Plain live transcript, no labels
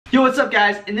Yo, what's up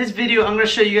guys? In this video, I'm going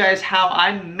to show you guys how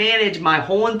I manage my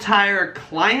whole entire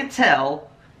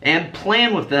clientele and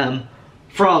plan with them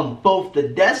from both the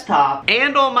desktop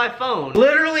and on my phone.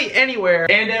 Literally anywhere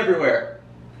and everywhere.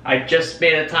 I just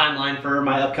made a timeline for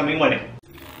my upcoming wedding.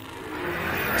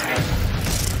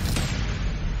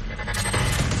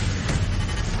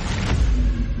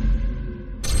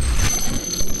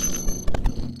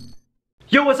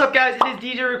 Yo, what's up guys? It is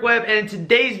DJ Rick Webb, and in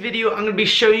today's video I'm going to be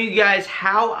showing you guys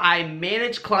how I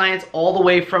manage clients all the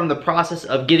way from the process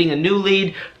of getting a new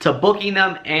lead to booking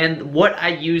them and what I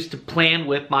use to plan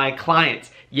with my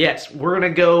clients. Yes, we're going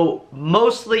to go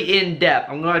mostly in depth.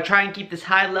 I'm going to try and keep this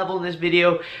high level in this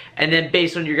video, and then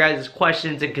based on your guys'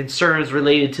 questions and concerns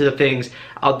related to the things,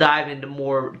 I'll dive into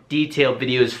more detailed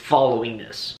videos following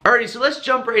this. Alrighty, so let's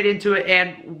jump right into it,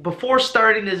 and before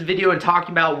starting this video and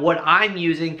talking about what I'm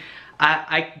using,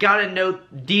 I gotta note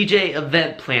DJ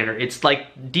Event Planner. It's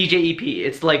like DJ EP.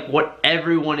 It's like what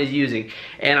everyone is using.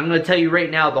 And I'm gonna tell you right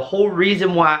now, the whole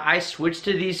reason why I switched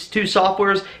to these two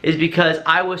softwares is because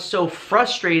I was so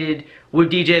frustrated with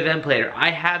DJ Event Planner.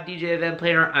 I have DJ Event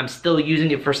Planner. I'm still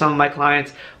using it for some of my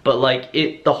clients, but like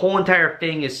the whole entire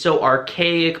thing is so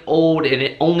archaic, old, and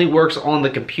it only works on the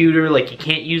computer. Like you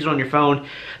can't use it on your phone.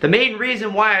 The main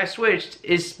reason why I switched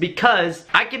is because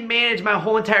I can manage my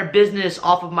whole entire business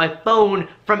off of my phone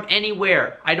from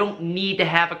anywhere. I don't need to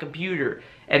have a computer,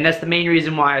 and that's the main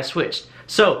reason why I switched.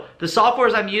 So the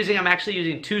softwares I'm using, I'm actually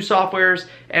using two softwares,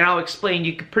 and I'll explain.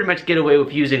 You can pretty much get away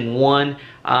with using one,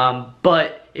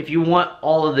 but if you want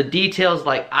all of the details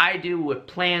like I do with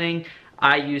planning,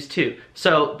 I use two.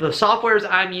 So the softwares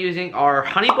I'm using are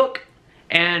HoneyBook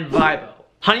and Vibo.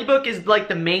 HoneyBook is like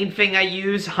the main thing I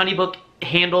use. HoneyBook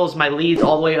handles my leads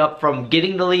all the way up from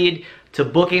getting the lead to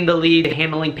booking the lead, to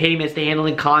handling payments, to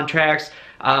handling contracts,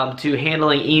 to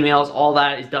handling emails. All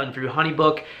that is done through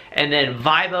HoneyBook. And then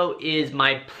Vibo is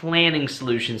my planning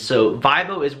solution. So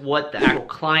Vibo is what the actual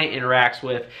client interacts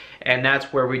with, and that's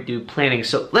where we do planning.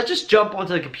 So let's just jump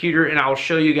onto the computer and I'll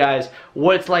show you guys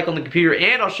what it's like on the computer,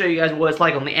 and I'll show you guys what it's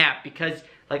like on the app, because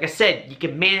like I said, you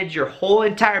can manage your whole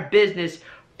entire business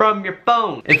from your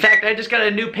phone. In fact, I just got a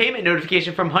new payment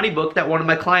notification from HoneyBook that one of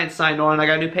my clients signed on, and I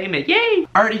got a new payment. Yay!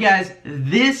 Alrighty guys,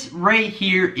 this right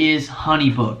here is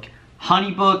HoneyBook.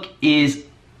 HoneyBook is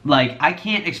like, I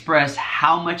can't express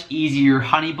how much easier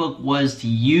HoneyBook was to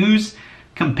use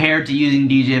compared to using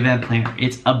DJ Event Planner.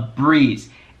 It's a breeze.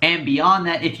 And beyond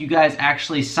that, if you guys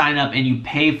actually sign up and you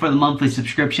pay for the monthly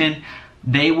subscription,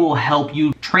 they will help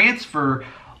you transfer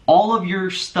all of your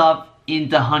stuff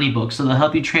into HoneyBook. So they'll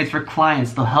help you transfer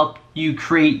clients, they'll help you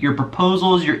create your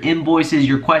proposals, your invoices,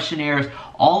 your questionnaires,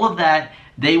 all of that.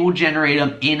 They will generate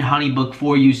them in HoneyBook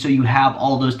for you, so you have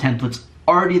all those templates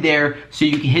already there, so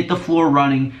you can hit the floor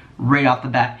running right off the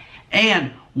bat.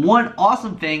 And one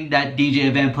awesome thing that DJ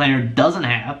Event Planner doesn't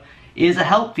have is a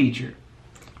help feature.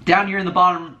 Down here in the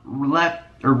bottom left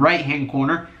or right hand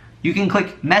corner, you can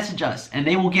click message us, and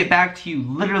they will get back to you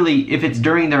literally if it's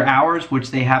during their hours,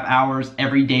 which they have hours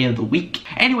every day of the week.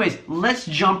 Anyways, let's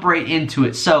jump right into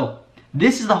it. So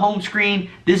this is the home screen.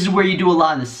 This is where you do a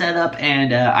lot of the setup,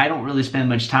 and I don't really spend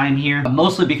much time here,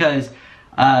 mostly because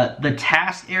the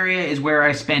task area is where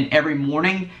I spend every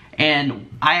morning, and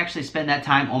I actually spend that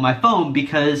time on my phone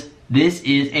because this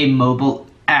is a mobile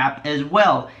app as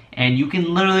well, and you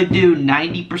can literally do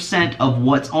 90% of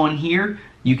what's on here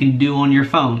you can do on your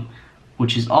phone,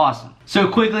 which is awesome. So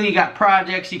quickly, you got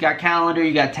projects, you got calendar,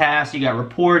 you got tasks, you got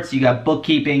reports, you got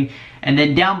bookkeeping, and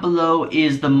then down below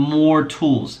is the more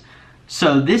tools.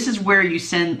 So this is where you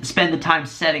spend the time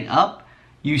setting up.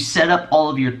 You set up all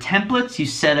of your templates, you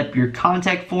set up your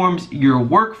contact forms, your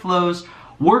workflows.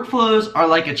 Workflows are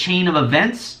like a chain of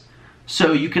events,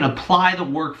 so you can apply the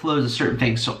workflows to certain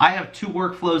things. So I have two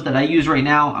workflows that I use right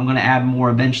now. I'm gonna add more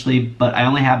eventually, but I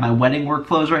only have my wedding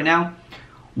workflows right now.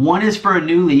 One is for a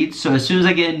new lead, so as soon as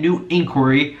I get a new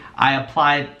inquiry, I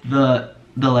apply the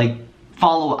like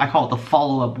I call it the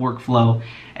follow-up workflow,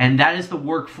 and that is the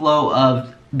workflow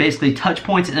of basically touch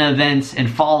points and events and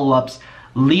follow-ups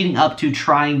leading up to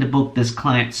trying to book this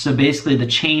client. So basically the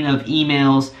chain of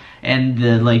emails and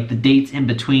the dates in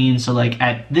between. So like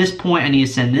at this point I need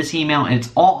to send this email, and it's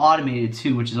all automated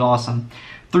too, which is awesome.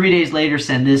 3 days later,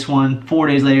 send this one. 4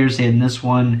 days later, send this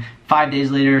one. 5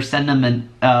 days later, send them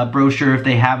a brochure if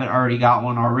they haven't already got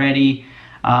one already.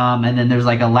 And then there's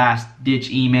like a last ditch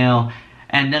email.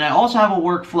 And then I also have a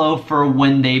workflow for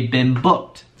when they've been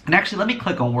booked. And actually, let me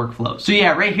click on workflow. So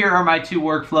yeah, right here are my two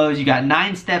workflows. You got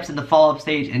 9 steps in the follow-up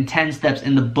stage and 10 steps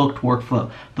in the booked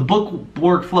workflow. The booked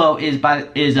workflow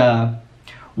is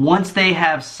once they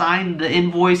have signed the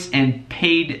invoice and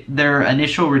paid their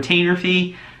initial retainer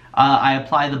fee, I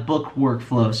apply the book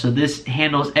workflow. So this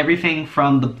handles everything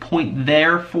from the point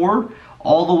therefore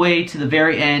all the way to the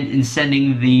very end in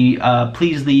sending the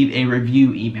please leave a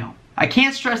review email. I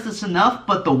can't stress this enough,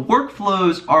 but the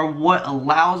workflows are what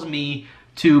allows me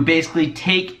to basically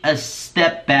take a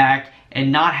step back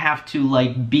and not have to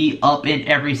like be up in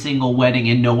every single wedding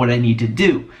and know what I need to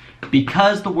do.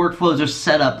 Because the workflows are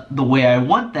set up the way I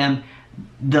want them,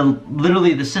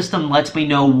 literally the system lets me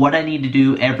know what I need to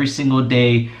do every single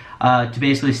day to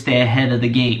basically stay ahead of the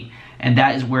game. And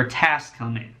that is where tasks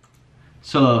come in.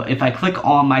 So if I click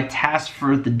on my task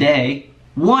for the day,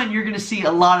 one, you're going to see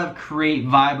a lot of create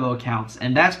Vibo accounts,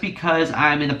 and that's because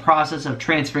I'm in the process of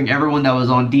transferring everyone that was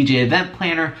on DJ Event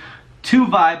Planner to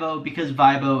Vibo, because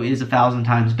Vibo is 1,000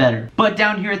 times better. But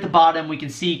down here at the bottom, we can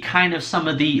see kind of some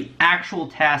of the actual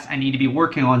tasks I need to be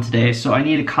working on today. So I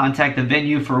need to contact the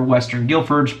venue for Western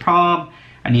Guilford's prom.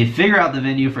 I need to figure out the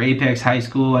venue for Apex High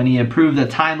School. I need to approve the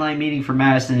timeline meeting for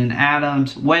Madison and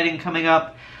Adams' wedding coming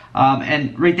up.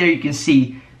 And right there you can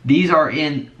see these are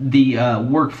in the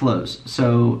workflows.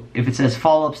 So if it says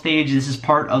follow-up stage, this is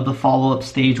part of the follow-up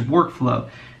stage workflow.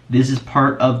 This is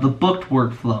part of the booked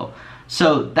workflow.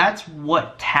 So that's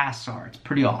what tasks are. It's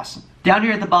pretty awesome. Down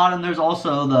here at the bottom, there's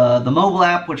also the mobile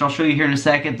app, which I'll show you here in a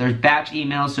second. There's batch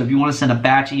emails. So if you want to send a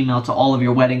batch email to all of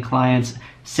your wedding clients,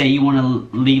 say you want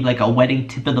to leave like a wedding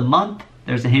tip of the month,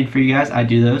 there's a hint for you guys. I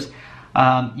do those.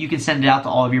 You can send it out to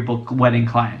all of your book wedding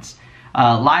clients.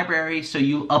 Library, so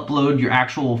you upload your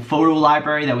actual photo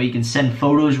library. That way you can send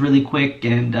photos really quick,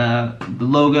 and the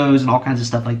logos and all kinds of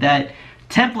stuff like that.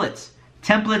 Templates.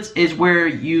 Templates is where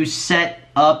you set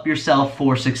up yourself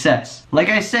for success. Like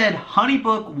I said,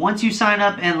 HoneyBook, once you sign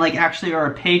up and like actually are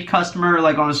a paid customer,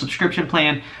 like on a subscription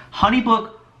plan,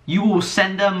 HoneyBook, you will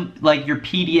send them like your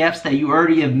PDFs that you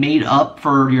already have made up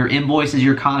for your invoices,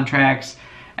 your contracts,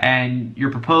 and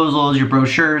your proposals, your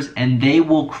brochures, and they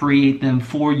will create them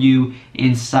for you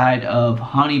inside of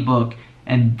HoneyBook.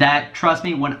 And that, trust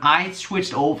me, when I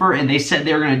switched over and they said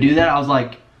they were going to do that, I was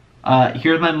like,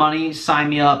 here's my money, sign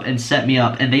me up and set me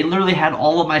up. And they literally had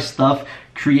all of my stuff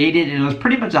created, and it was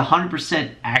pretty much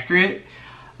 100% accurate.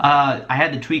 I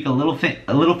had to tweak a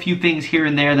little few things here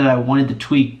and there that I wanted to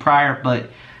tweak prior, but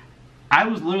I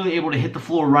was literally able to hit the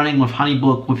floor running with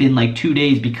HoneyBook within like 2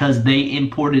 days because they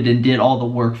imported and did all the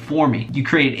work for me. You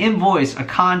create an invoice, a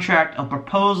contract, a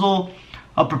proposal.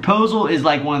 A proposal is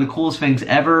like one of the coolest things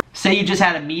ever. Say you just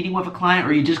had a meeting with a client,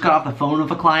 or you just got off the phone with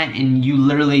a client and you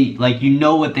literally, like, you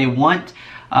know what they want.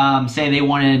 Say they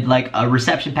wanted like a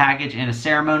reception package and a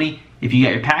ceremony. If you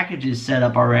got your packages set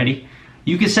up already,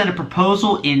 you can send a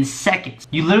proposal in seconds.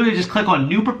 You literally just click on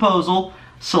new proposal,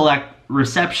 select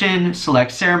reception,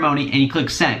 select ceremony, and you click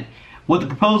send. What the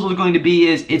proposal is going to be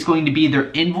is, it's going to be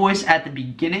their invoice at the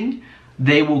beginning.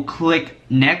 They will click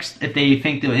next if they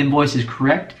think the invoice is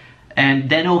correct, and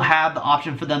then it'll have the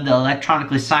option for them to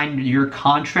electronically sign your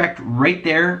contract right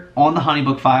there on the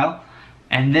HoneyBook file,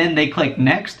 and then they click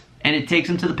next, and it takes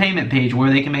them to the payment page where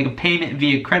they can make a payment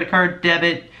via credit card,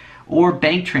 debit, or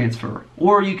bank transfer.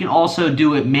 Or you can also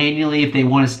do it manually. If they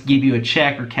want to give you a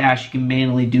check or cash, you can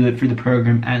manually do it through the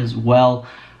program as well.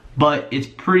 But it's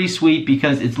pretty sweet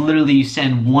because it's literally, you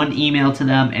send one email to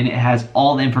them and it has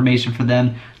all the information for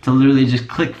them to literally just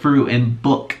click through and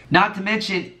book. Not to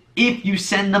mention, if you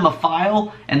send them a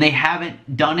file and they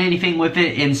haven't done anything with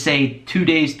it in say 2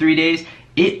 days, 3 days,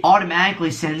 it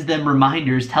automatically sends them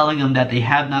reminders telling them that they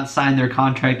have not signed their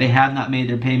contract, they have not made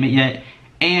their payment yet,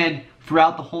 and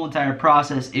throughout the whole entire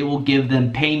process, it will give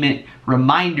them payment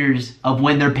reminders of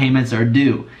when their payments are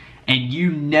due. And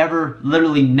you never,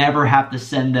 literally never have to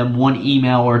send them one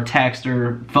email or text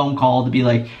or phone call to be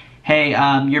like, hey,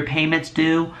 your payment's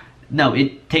due. No,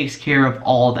 it takes care of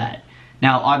all that.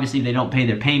 Now, obviously, if they don't pay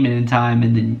their payment in time,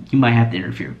 and then you might have to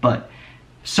interfere. But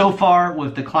so far,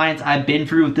 with the clients I've been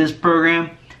through with this program,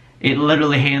 it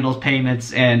literally handles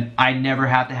payments, and I never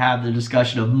have to have the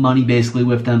discussion of money basically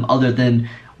with them, other than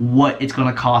what it's going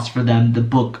to cost for them to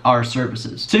book our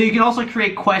services. So you can also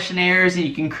create questionnaires, and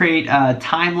you can create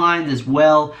timelines as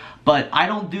well, but I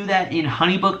don't do that in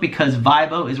HoneyBook because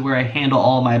Vibo is where I handle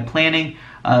all my planning.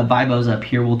 Vibo's up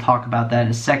here, we'll talk about that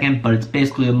in a second, but it's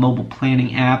basically a mobile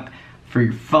planning app for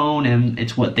your phone, and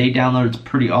it's what they download. It's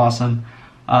pretty awesome.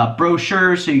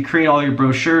 Brochures, so you create all your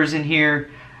brochures in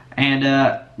here.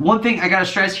 And one thing I gotta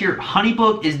stress here,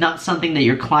 HoneyBook is not something that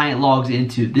your client logs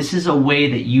into. This is a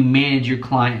way that you manage your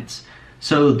clients.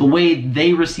 So the way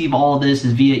they receive all of this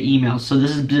is via email. So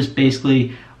this is just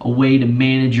basically a way to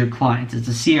manage your clients. It's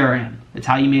a CRM. It's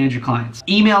how you manage your clients.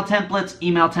 Email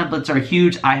templates are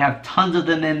huge. I have tons of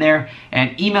them in there,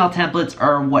 and email templates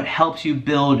are what helps you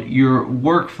build your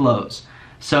workflows.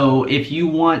 So if you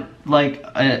want like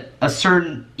a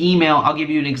certain email, I'll give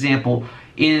you an example.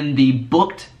 In the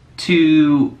booked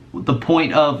to the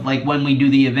point of like when we do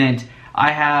the event,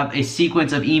 I have a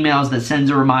sequence of emails that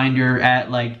sends a reminder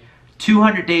at like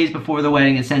 200 days before the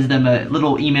wedding. It sends them a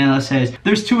little email that says,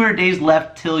 there's 200 days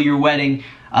left till your wedding.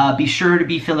 Be sure to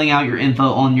be filling out your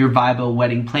info on your Vibo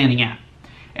wedding planning app.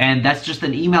 And that's just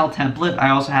an email template. I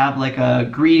also have like a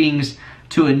greetings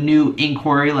to a new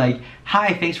inquiry, like,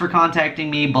 hi, thanks for contacting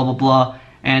me, blah, blah, blah.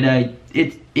 And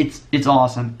it's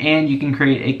awesome. And you can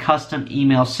create a custom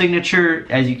email signature,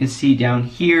 as you can see down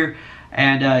here.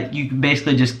 And you can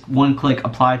basically just one click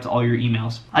apply to all your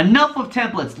emails. Enough of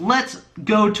templates. Let's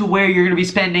go to where you're gonna be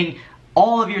spending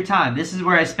all of your time. This is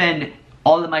where I spend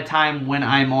all of my time when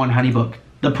I'm on HoneyBook,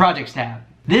 the projects tab.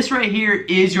 This right here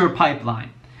is your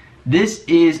pipeline. This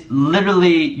is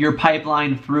literally your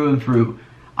pipeline through and through.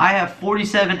 I have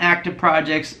 47 active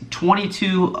projects,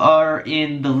 22 are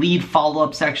in the lead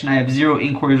follow-up section. I have 0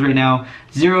 inquiries right now,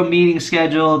 0 meetings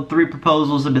scheduled, 3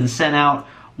 proposals have been sent out,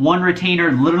 1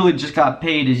 retainer literally just got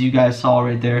paid, as you guys saw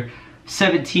right there.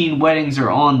 17 weddings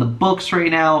are on the books right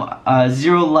now,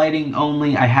 0 lighting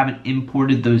only. I haven't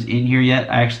imported those in here yet.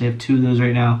 I actually have 2 of those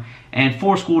right now, and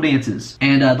 4 school dances.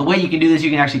 And the way you can do this, you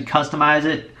can actually customize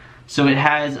it. So it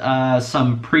has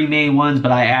some pre-made ones,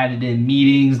 but I added in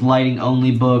meetings, lighting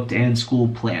only booked, and school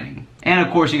planning. And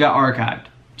of course you got archived.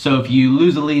 So if you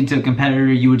lose a lead to a competitor,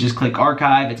 you would just click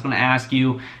archive. It's gonna ask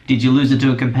you, did you lose it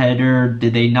to a competitor?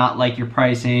 Did they not like your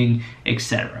pricing,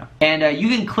 etc. And you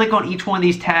can click on each one of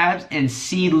these tabs and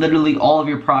see literally all of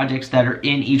your projects that are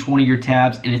in each one of your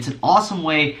tabs. And it's an awesome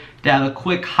way to have a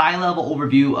quick high-level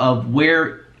overview of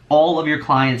where all of your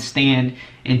clients stand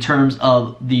in terms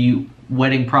of the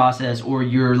wedding process or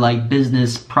your like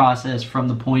business process from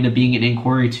the point of being an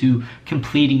inquiry to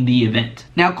completing the event.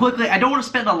 Now quickly, I don't want to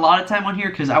spend a lot of time on here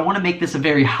because I want to make this a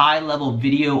very high level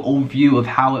video overview of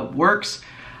how it works.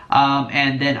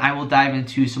 And then I will dive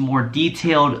into some more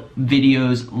detailed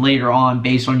videos later on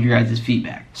based on your guys'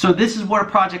 feedback. So this is what a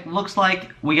project looks like.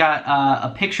 We got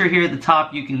a picture here at the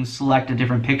top. You can select a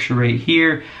different picture right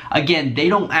here. Again, they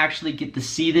don't actually get to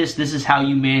see this. This is how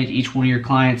you manage each one of your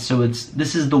clients. So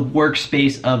this is the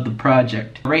workspace of the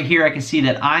project. Right here I can see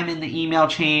that I'm in the email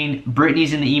chain,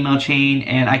 Brittany's in the email chain,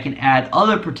 and I can add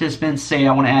other participants. Say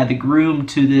I want to add the groom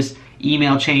to this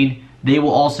email chain. They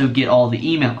will also get all the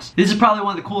emails. This is probably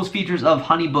one of the coolest features of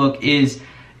HoneyBook is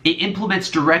it implements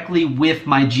directly with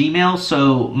my Gmail.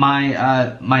 So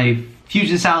my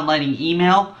Fusion Sound Lighting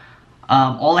email,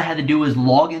 all I had to do was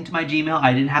log into my Gmail.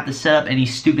 I didn't have to set up any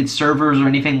stupid servers or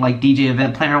anything like DJ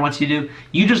Event Planner wants you to do.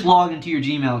 You just log into your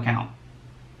Gmail account.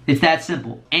 It's that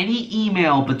simple. Any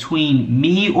email between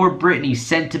me or Brittany,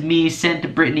 sent to me, sent to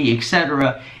Brittany,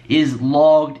 etc., is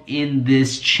logged in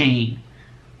this chain,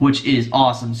 which is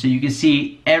awesome. So you can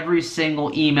see every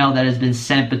single email that has been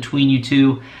sent between you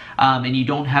two, and you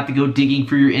don't have to go digging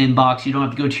for your inbox. You don't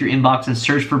have to go to your inbox and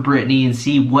search for Brittany and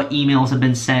see what emails have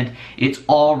been sent. It's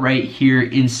all right here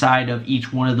inside of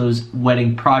each one of those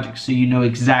wedding projects. So you know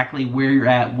exactly where you're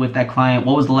at with that client.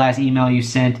 What was the last email you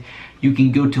sent? You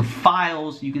can go to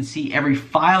files. You can see every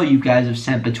file you guys have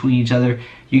sent between each other.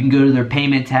 You can go to their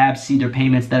payment tab, see their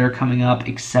payments that are coming up,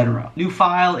 etc. New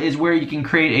file is where you can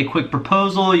create a quick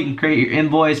proposal. You can create your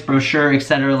invoice, brochure,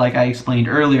 etc. like I explained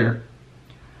earlier.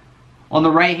 On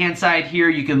the right hand side here,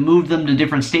 you can move them to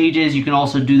different stages. You can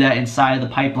also do that inside of the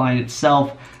pipeline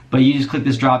itself, but you just click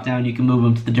this drop down, you can move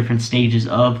them to the different stages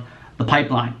of the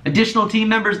pipeline. Additional team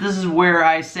members, this is where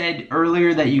I said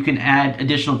earlier that you can add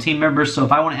additional team members. So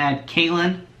if I want to add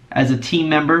Kaylin as a team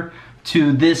member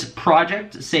to this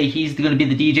project, say he's going to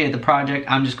be the DJ at the project,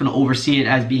 I'm just going to oversee it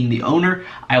as being the owner.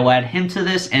 I will add him to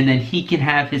this, and then he can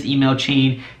have his email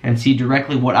chain and see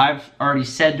directly what I've already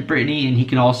said to Brittany, and he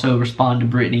can also respond to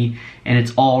Brittany, and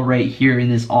it's all right here in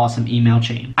this awesome email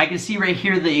chain. I can see right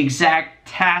here the exact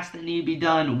tasks that need to be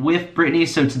done with Brittany.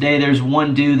 So today there's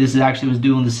one due. This actually was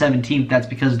due on the 17th. That's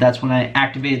because that's when I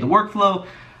activated the workflow.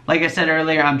 Like I said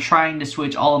earlier, I'm trying to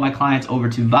switch all of my clients over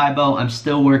to Vibo. I'm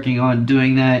still working on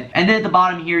doing that. And then at the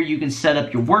bottom here, you can set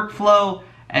up your workflow,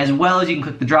 as well as you can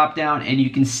click the drop down and you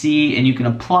can see and you can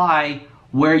apply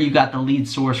where you got the lead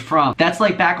source from. That's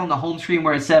like back on the home screen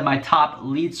where it said my top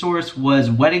lead source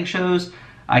was wedding shows.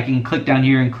 I can click down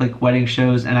here and click wedding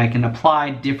shows, and I can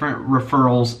apply different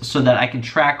referrals so that I can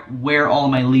track where all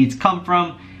of my leads come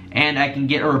from, and I can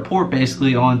get a report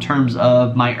basically on terms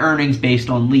of my earnings based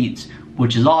on leads,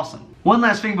 which is awesome. One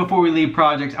last thing before we leave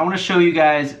projects, I want to show you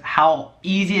guys how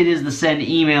easy it is to send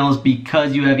emails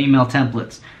because you have email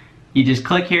templates. You just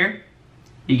click here,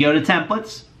 you go to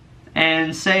templates,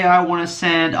 and say I want to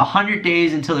send 100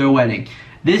 days until their wedding.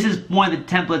 This is one of the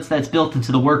templates that's built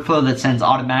into the workflow that sends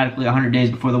automatically 100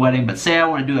 days before the wedding, but say I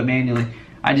want to do it manually.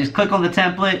 I just click on the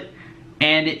template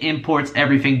and it imports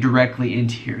everything directly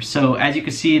into here. So as you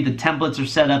can see, the templates are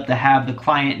set up to have the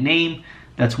client name.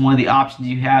 That's one of the options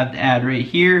you have to add right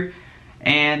here.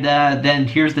 And then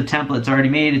here's the template. It's already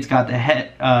made. It's got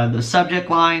the subject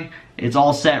line. It's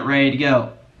all set, ready to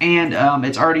go. And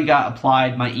it's already got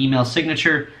applied my email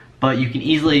signature, but you can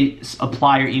easily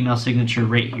apply your email signature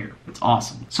right here. It's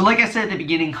awesome. So like I said at the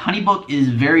beginning, HoneyBook is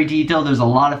very detailed. There's a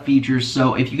lot of features.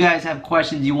 So if you guys have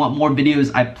questions, you want more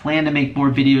videos, I plan to make more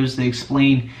videos to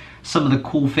explain some of the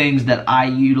cool things that I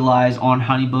utilize on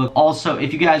HoneyBook. Also,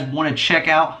 if you guys want to check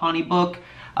out HoneyBook,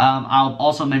 I'll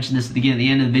also mention this at the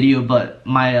end of the video, but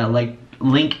my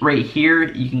link right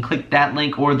here, you can click that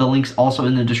link, or the link's also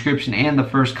in the description and the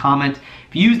first comment.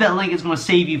 If you use that link, it's going to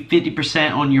save you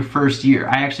 50% on your first year.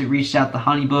 I actually reached out to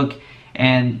HoneyBook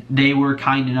and they were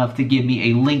kind enough to give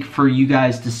me a link for you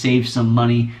guys to save some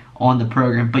money on the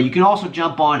program. But you can also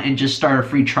jump on and just start a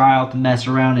free trial to mess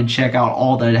around and check out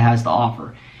all that it has to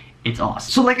offer. It's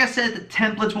awesome. So like I said, the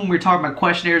templates, when we were talking about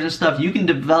questionnaires and stuff, you can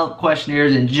develop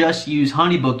questionnaires and just use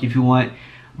HoneyBook if you want.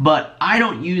 But I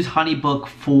don't use HoneyBook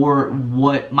for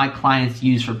what my clients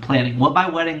use for planning. What my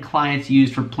wedding clients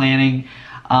use for planning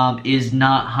is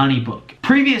not HoneyBook.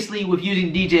 Previously, with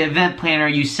using DJ Event Planner,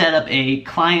 you set up a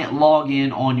client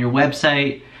login on your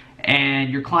website,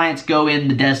 and your clients go in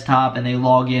the desktop and they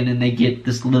log in and they get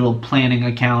this little planning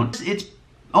account. It's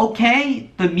okay.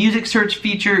 The music search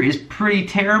feature is pretty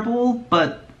terrible,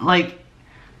 but like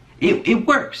it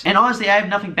works. And honestly, I have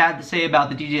nothing bad to say about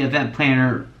the DJ Event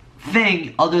Planner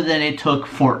thing other than it took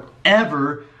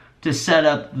forever to set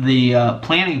up the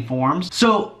planning forms.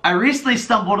 So I recently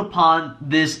stumbled upon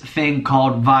this thing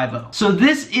called Vibo. So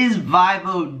this is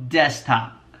Vibo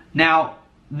Desktop. Now,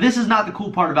 this is not the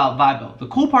cool part about Vibo. The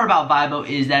cool part about Vibo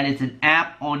is that it's an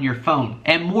app on your phone.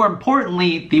 And more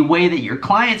importantly, the way that your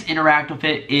clients interact with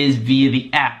it is via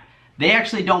the app. They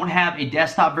actually don't have a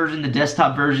desktop version. The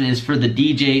desktop version is for the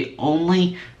DJ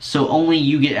only, so only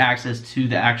you get access to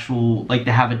the actual,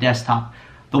 to have a desktop.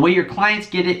 The way your clients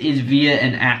get it is via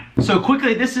an app. So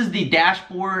quickly, this is the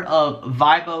dashboard of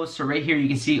Vibo. So right here you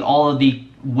can see all of the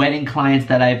wedding clients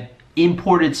that I've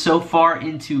imported so far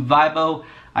into Vibo.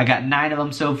 I got 9 of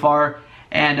them so far.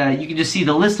 And you can just see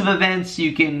the list of events.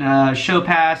 You can show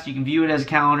past, you can view it as a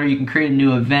calendar, you can create a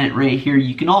new event right here.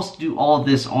 You can also do all of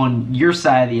this on your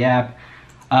side of the app.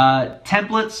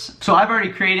 Templates. So I've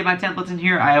already created my templates in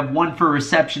here. I have one for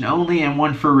reception only and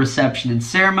one for reception and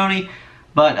ceremony.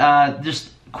 But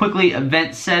just quickly,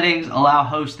 event settings, allow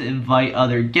hosts to invite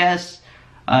other guests.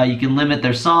 You can limit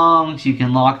their songs, you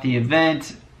can lock the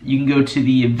event. You can go to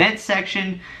the event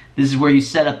section. This is where you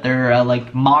set up their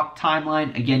mock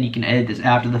timeline. Again, you can edit this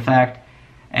after the fact.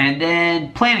 And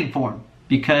then planning form,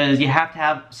 because you have to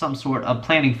have some sort of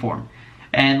planning form.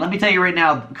 And let me tell you right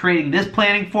now, creating this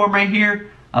planning form right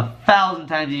here, 1,000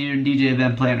 times easier than DJ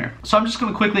Event Planner. So I'm just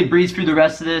going to quickly breeze through the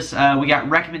rest of this. We got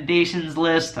recommendations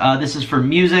list. This is for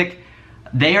music.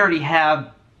 They already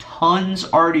have tons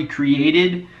already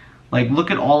created.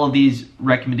 Look at all of these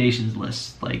recommendations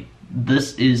lists.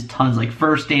 This is tons,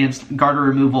 first dance, garter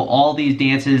removal, all these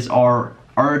dances are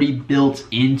already built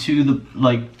into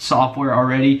the software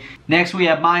already. Next we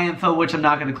have my info, which I'm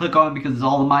not going to click on because it's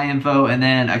all of my info, and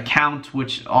then account,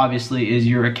 which obviously is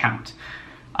your account.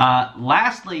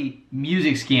 Lastly,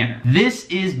 music scanner. This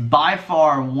is by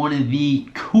far one of the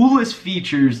coolest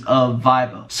features of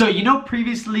Vibo. So you know,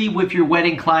 previously with your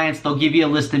wedding clients, they'll give you a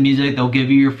list of music, they'll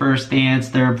give you your first dance,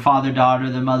 their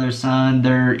father-daughter, their mother-son,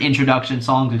 their introduction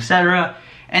songs, etc.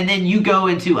 And then you go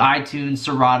into iTunes,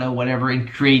 Serato, whatever, and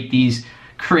create these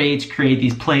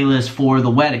playlists for the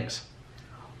weddings.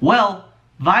 Well,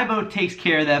 Vibo takes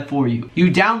care of that for you. You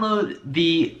download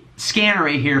the scanner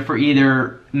right here for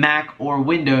either Mac or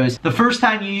Windows. The first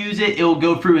time you use it, it will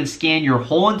go through and scan your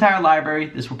whole entire library.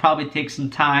 This will probably take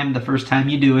some time the first time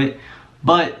you do it,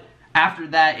 but after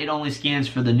that, it only scans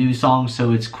for the new songs,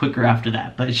 so it's quicker after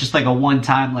that. But it's just like a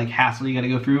one-time hassle you gotta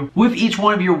go through. With each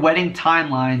one of your wedding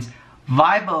timelines,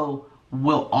 Vibo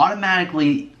will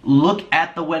automatically look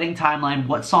at the wedding timeline,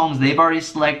 what songs they've already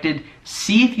selected,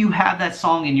 see if you have that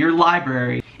song in your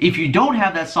library. If you don't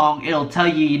have that song, it'll tell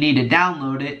you you need to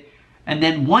download it. And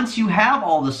then once you have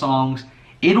all the songs,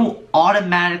 it'll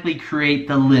automatically create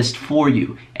the list for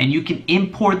you. And you can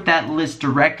import that list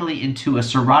directly into a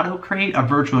Serato crate, a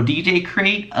virtual DJ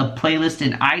crate, a playlist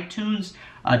in iTunes,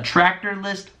 a tractor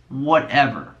list,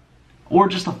 whatever. Or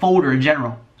just a folder in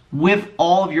general, with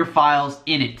all of your files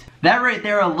in it. That right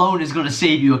there alone is going to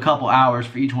save you a couple hours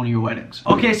for each one of your weddings.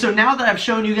 Okay, so now that I've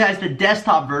shown you guys the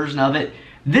desktop version of it,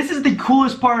 This is the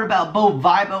coolest part about both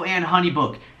Vibo and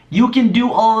HoneyBook. You can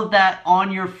do all of that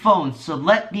on your phone, so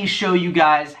let me show you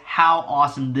guys how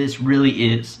awesome this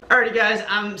really is. Alrighty guys,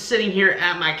 I'm sitting here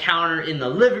at my counter in the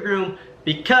living room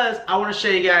because I want to show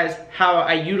you guys how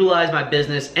I utilize my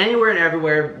business anywhere and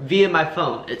everywhere via my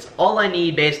phone. It's all I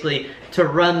need basically to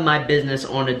run my business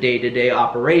on a day-to-day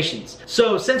operations.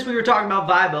 So since we were talking about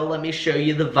Vibo, let me show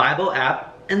you the Vibo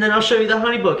app, and then I'll show you the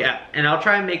HoneyBook app, and I'll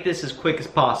try and make this as quick as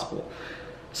possible.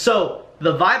 So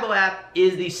the Vibo app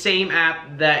is the same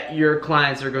app that your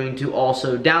clients are going to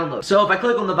also download. So if I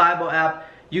click on the Vibo app,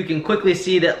 you can quickly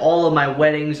see that all of my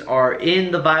weddings are in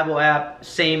the Vibo app,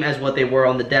 same as what they were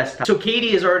on the desktop. So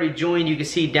Katie has already joined. You can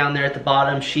see down there at the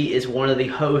bottom, she is one of the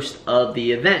hosts of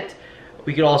the event.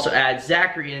 We could also add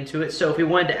Zachary into it. So if we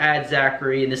wanted to add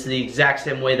Zachary, and this is the exact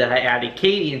same way that I added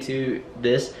Katie into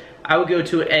this, I would go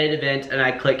to edit event and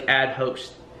I click add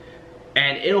host.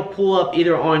 And it'll pull up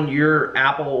either on your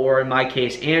Apple or in my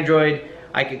case Android.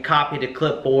 I could copy to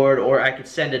clipboard, or I could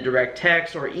send a direct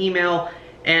text or email,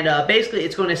 and basically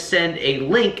it's going to send a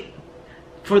link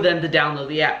for them to download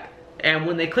the app. And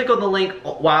when they click on the link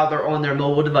while they're on their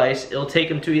mobile device, it'll take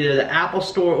them to either the Apple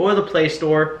Store or the Play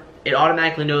Store. It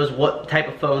automatically knows what type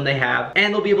of phone they have,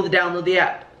 and they'll be able to download the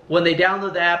app. When they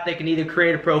download the app, they can either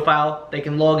create a profile, they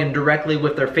can log in directly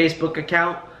with their Facebook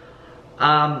account,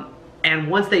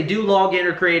 and once they do log in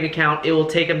or create an account, it will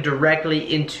take them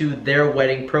directly into their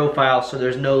wedding profile, so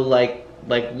there's no like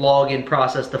login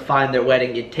process to find their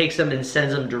wedding. It takes them and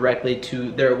sends them directly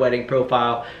to their wedding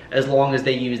profile as long as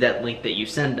they use that link that you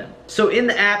send them. So in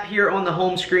the app here on the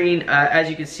home screen,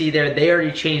 as you can see there, they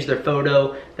already changed their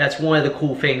photo. That's one of the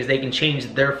cool things. They can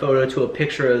change their photo to a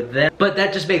picture of them, but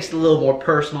that just makes it a little more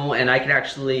personal, and I can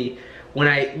actually, when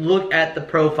I look at the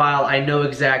profile, I know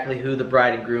exactly who the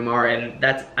bride and groom are, and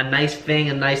that's a nice thing,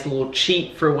 a nice little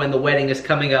cheat for when the wedding is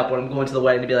coming up, when I'm going to the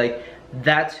wedding, to be like,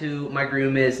 that's who my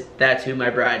groom is, that's who my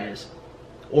bride is.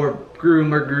 Or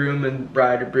groom and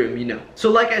bride or groom, you know.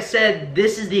 So like I said,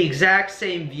 this is the exact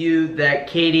same view that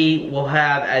Katie will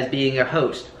have as being a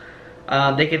host.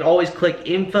 They can always click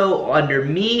info under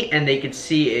me, and they can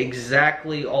see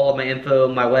exactly all of my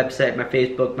info, my website, my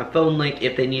Facebook, my phone link,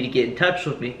 if they need to get in touch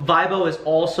with me. Vibo is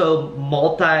also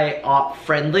multi-op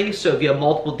friendly, so if you have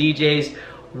multiple DJs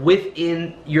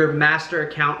within your master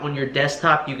account on your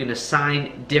desktop, you can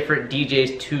assign different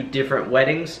DJs to different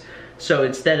weddings. So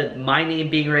instead of my name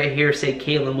being right here, say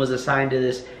Kaylin was assigned to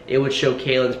this, it would show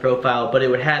Kaylin's profile, but it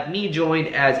would have me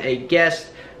joined as a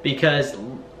guest, because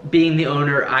being the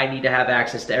owner, I need to have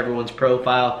access to everyone's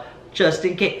profile just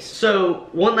in case. So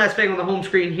one last thing on the home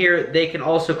screen here, they can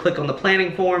also click on the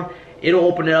planning form. It'll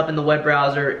open it up in the web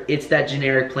browser. It's that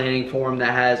generic planning form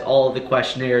that has all of the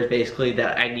questionnaires basically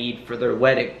that I need for their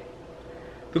wedding.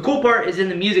 The cool part is in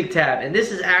the music tab, and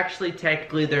this is actually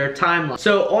technically their timeline.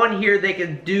 So on here they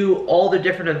can do all the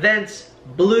different events.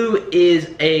 Blue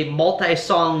is a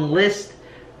multi-song list.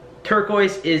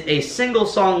 Turquoise is a single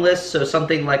song list, so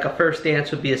something like a first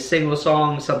dance would be a single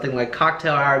song, something like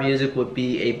cocktail hour music would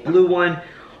be a blue one,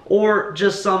 or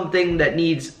just something that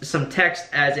needs some text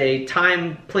as a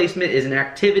time placement is an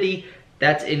activity,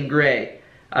 that's in gray.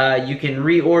 You can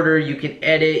reorder, you can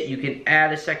edit, you can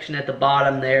add a section at the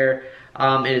bottom there,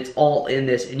 and it's all in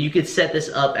this. And you can set this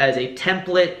up as a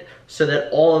template so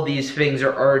that all of these things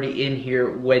are already in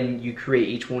here when you create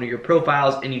each one of your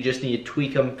profiles, and you just need to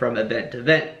tweak them from event to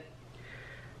event.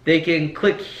 They can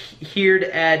click here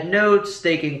to add notes,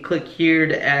 they can click here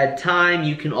to add time.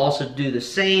 You can also do the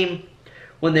same.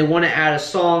 When they want to add a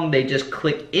song, they just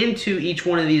click into each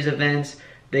one of these events,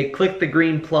 they click the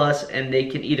green plus, and they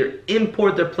can either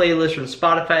import their playlist from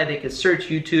Spotify, they can search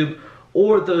YouTube,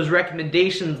 or those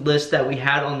recommendations lists that we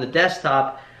had on the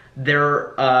desktop.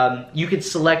 You can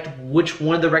select which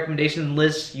one of the recommendation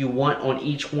lists you want on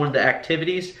each one of the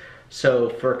activities. So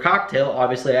for cocktail,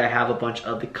 obviously I have a bunch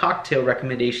of the cocktail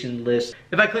recommendation lists.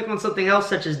 If I click on something else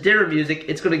such as dinner music,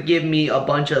 it's going to give me a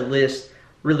bunch of lists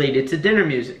related to dinner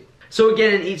music. So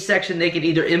again, in each section they can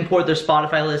either import their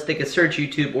Spotify list, they can search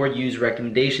YouTube, or use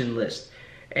recommendation lists.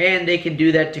 And they can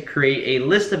do that to create a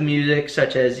list of music,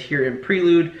 such as here in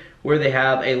Prelude, where they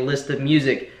have a list of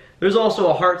music. There's also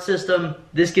a heart system.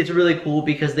 This gets really cool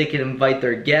because they can invite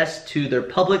their guests to their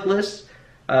public lists.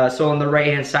 So on the right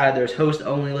hand side there's host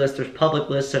only lists, there's public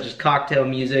lists such as cocktail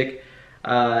music,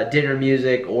 dinner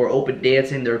music, or open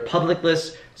dancing. They're public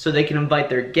lists, so they can invite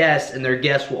their guests, and their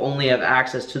guests will only have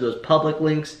access to those public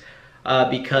links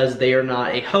because they are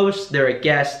not a host, they're a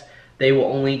guest. They will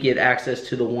only get access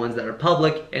to the ones that are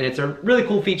public, and it's a really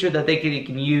cool feature that they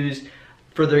can use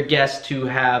for their guests to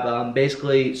have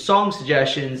basically song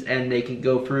suggestions, and they can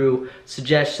go through,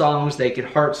 suggest songs, they can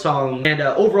heart songs. And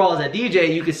overall as a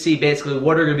DJ, you can see basically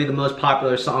what are going to be the most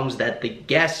popular songs that the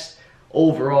guests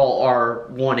overall are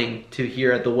wanting to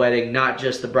hear at the wedding, not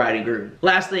just the bride and groom.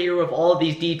 Lastly, here with all of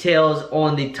these details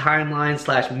on the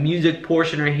timeline / music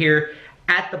portion right here,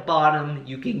 at the bottom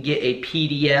you can get a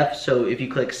PDF. So if you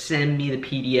click send me the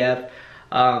PDF,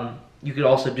 you could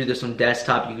also do this on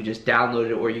desktop. You can just download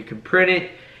it or you can print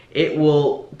it. It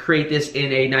will create this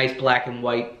in a nice black and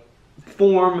white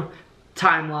form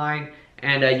timeline,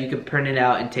 and you can print it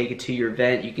out and take it to your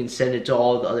event. You can send it to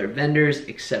all the other vendors,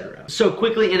 etc. So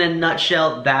quickly, in a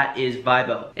nutshell, that is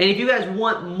Vibo. And if you guys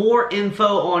want more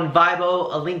info on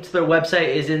Vibo, a link to their website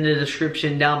is in the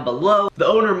description down below. The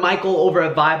owner, Michael, over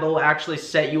at Vibo actually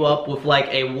set you up with like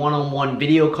a one-on-one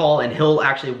video call, and he'll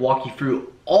actually walk you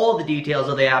through all the details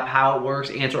of the app, how it works,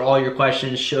 answer all your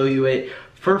questions, show you it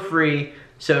for free.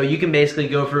 So you can basically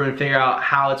go through and figure out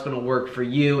how it's going to work for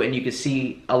you, and you can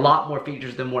see a lot more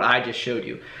features than what I just showed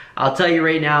you. I'll tell you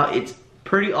right now, it's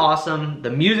pretty awesome. The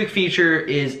music feature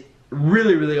is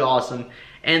really, really awesome.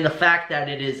 And the fact that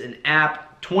it is an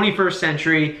app, 21st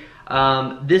century,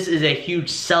 this is a huge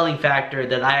selling factor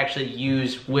that I actually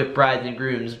use with brides and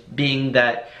grooms, being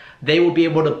that they will be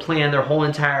able to plan their whole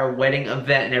entire wedding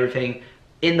event and everything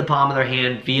in the palm of their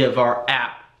hand via our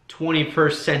app,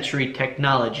 21st century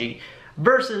technology,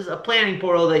 versus a planning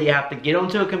portal that you have to get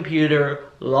onto a computer,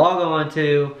 log on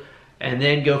to, and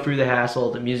then go through the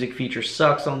hassle. The music feature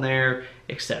sucks on there,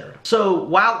 etc. So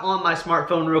while on my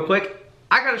smartphone real quick,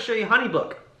 I gotta show you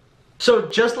HoneyBook. So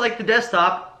just like the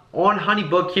desktop, on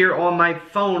HoneyBook here on my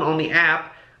phone on the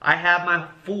app, I have my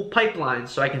full pipeline,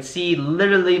 so I can see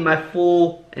literally my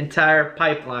full entire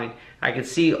pipeline. I can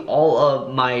see all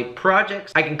of my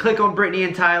projects. I can click on Brittany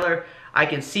and Tyler. I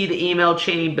can see the email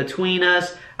chain between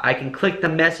us. I can click to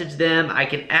message them. I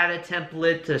can add a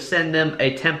template to send them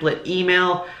a template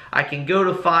email. I can go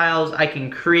to files. I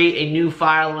can create a new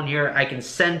file on here. I can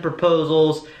send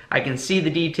proposals. I can see the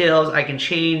details. I can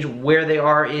change where they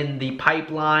are in the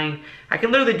pipeline. I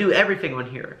can literally do everything on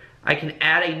here. I can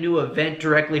add a new event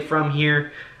directly from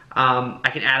here. I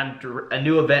can add a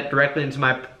new event directly into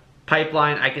my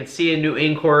pipeline. I can see a new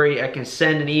inquiry. I can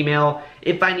send an email.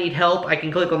 If I need help, I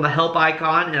can click on the help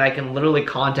icon and I can literally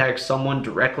contact someone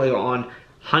directly on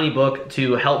HoneyBook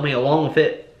to help me along with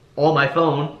it on my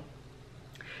phone.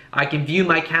 I can view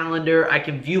my calendar. I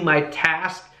can view my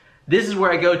task. This is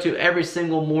where I go to every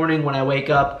single morning when I wake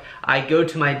up. I go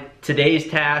to my today's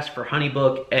task for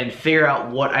HoneyBook and figure out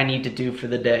what I need to do for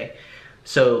the day.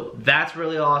 So that's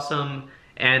really awesome.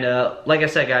 And like I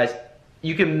said, guys,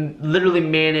 you can literally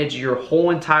manage your whole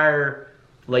entire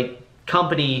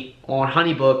company on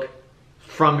HoneyBook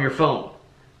from your phone.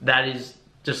 That is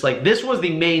just like, this was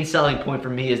the main selling point for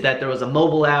me, is that there was a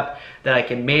mobile app that I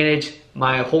can manage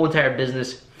my whole entire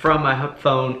business from my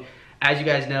phone. As you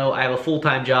guys know, I have a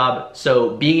full-time job,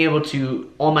 so being able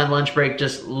to, on my lunch break,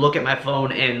 just look at my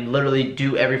phone and literally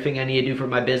do everything I need to do for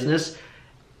my business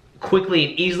quickly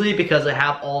and easily, because I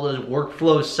have all those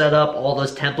workflows set up, all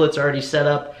those templates already set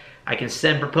up. I can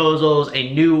send proposals,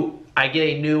 I get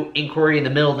a new inquiry in the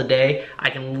middle of the day. I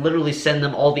can literally send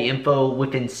them all the info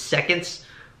within seconds.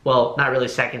 Well, not really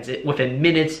seconds, within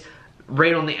minutes,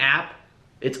 right on the app.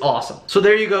 It's awesome. So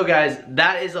there you go, guys.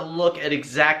 That is a look at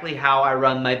exactly how I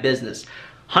run my business.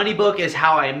 HoneyBook is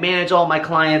how I manage all my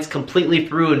clients completely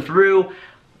through and through.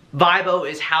 Vibo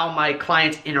is how my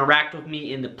clients interact with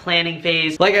me in the planning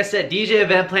phase. Like I said, DJ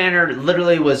Event Planner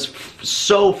literally was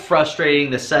so frustrating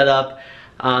to set up.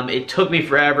 It took me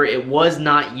forever. It was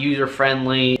not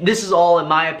user-friendly. This is all in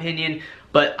my opinion,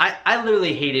 but I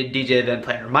literally hated DJ Event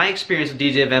Planner. My experience with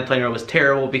DJ Event Planner was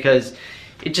terrible because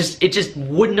it just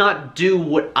would not do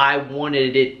what I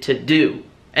wanted it to do.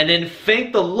 And then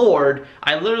thank the Lord,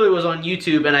 I literally was on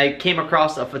YouTube and I came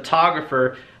across a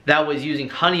photographer that was using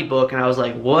HoneyBook, and I was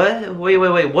like, what? Wait,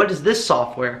 what is this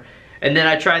software? And then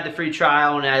I tried the free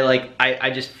trial and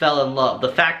I just fell in love.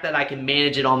 The fact that I can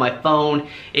manage it on my phone,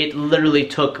 it literally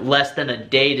took less than a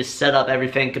day to set up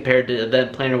everything compared to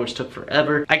Event Planner, which took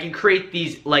forever. I can create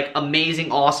these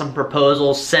amazing, awesome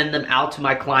proposals, send them out to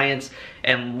my clients,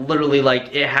 and literally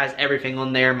it has everything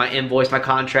on there, my invoice, my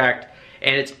contract,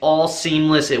 and it's all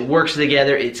seamless. It works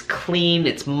together. It's clean,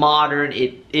 it's modern,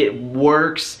 it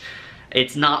works.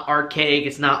 It's not archaic,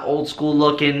 it's not old school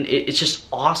looking, it's just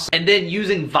awesome. And then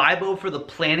using Vibo for the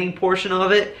planning portion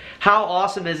of it, how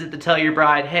awesome is it to tell your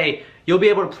bride, hey, You'll be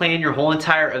able to plan your whole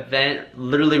entire event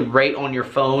literally right on your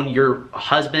phone. Your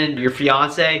husband, your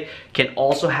fiance can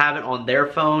also have it on their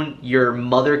phone. Your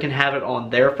mother can have it on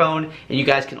their phone, and you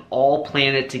guys can all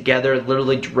plan it together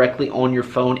literally directly on your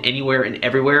phone anywhere and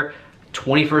everywhere.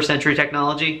 21st century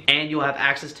technology, and you'll have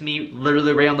access to me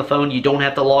literally right on the phone. You don't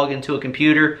have to log into a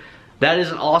computer. That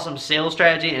is an awesome sales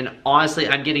strategy, and honestly,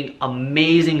 I'm getting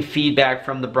amazing feedback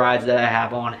from the brides that I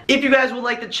have on it. If you guys would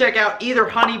like to check out either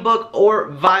HoneyBook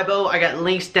or Vibo, I got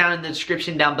links down in the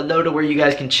description down below to where you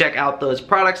guys can check out those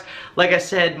products. Like I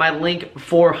said, my link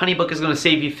for HoneyBook is going to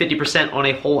save you 50% on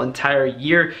a whole entire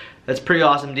year. That's a pretty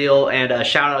awesome deal, and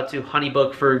shout out to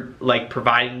HoneyBook for like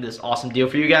providing this awesome deal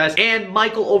for you guys. And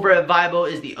Michael over at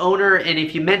Vibo is the owner, and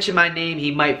if you mention my name,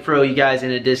 he might throw you guys in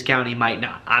a discount, he might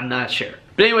not. I'm not sure.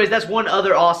 But anyways, that's one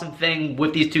other awesome thing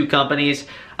with these two companies.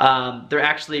 They're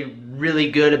actually really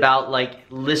good about like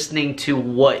listening to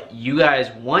what you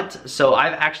guys want. So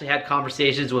I've actually had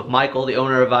conversations with Michael, the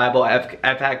owner of Vibo.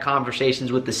 I've had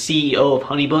conversations with the CEO of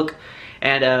HoneyBook,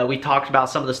 and we talked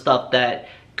about some of the stuff that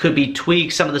could be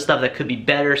tweaked, some of the stuff that could be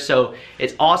better. So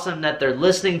it's awesome that they're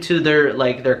listening to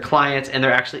their clients, and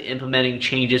they're actually implementing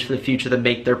changes for the future to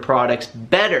make their products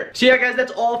better. So yeah guys,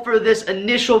 that's all for this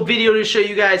initial video to show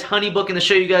you guys HoneyBook and to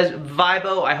show you guys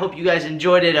Vibo. I hope you guys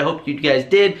enjoyed it. I hope you guys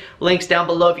did. Links down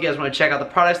below if you guys want to check out the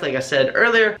products like I said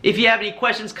earlier. If you have any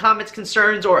questions, comments,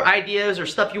 concerns, or ideas or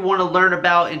stuff you want to learn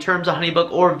about in terms of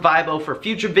HoneyBook or Vibo for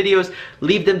future videos,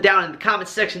 leave them down in the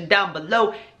comments section down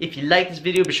below. If you like this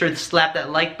video, be sure to slap that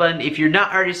like button. If you're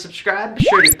not already subscribed, be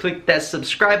sure to click that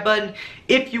subscribe button.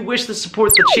 If you wish to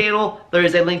support the channel, there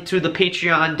is a link to the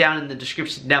Patreon down in the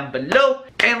description down below.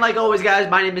 And like always guys,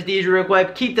 my name is DJ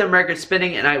Webb. Keep them records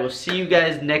spinning, and I will see you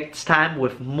guys next time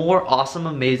with more awesome,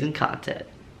 amazing content.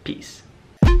 Peace.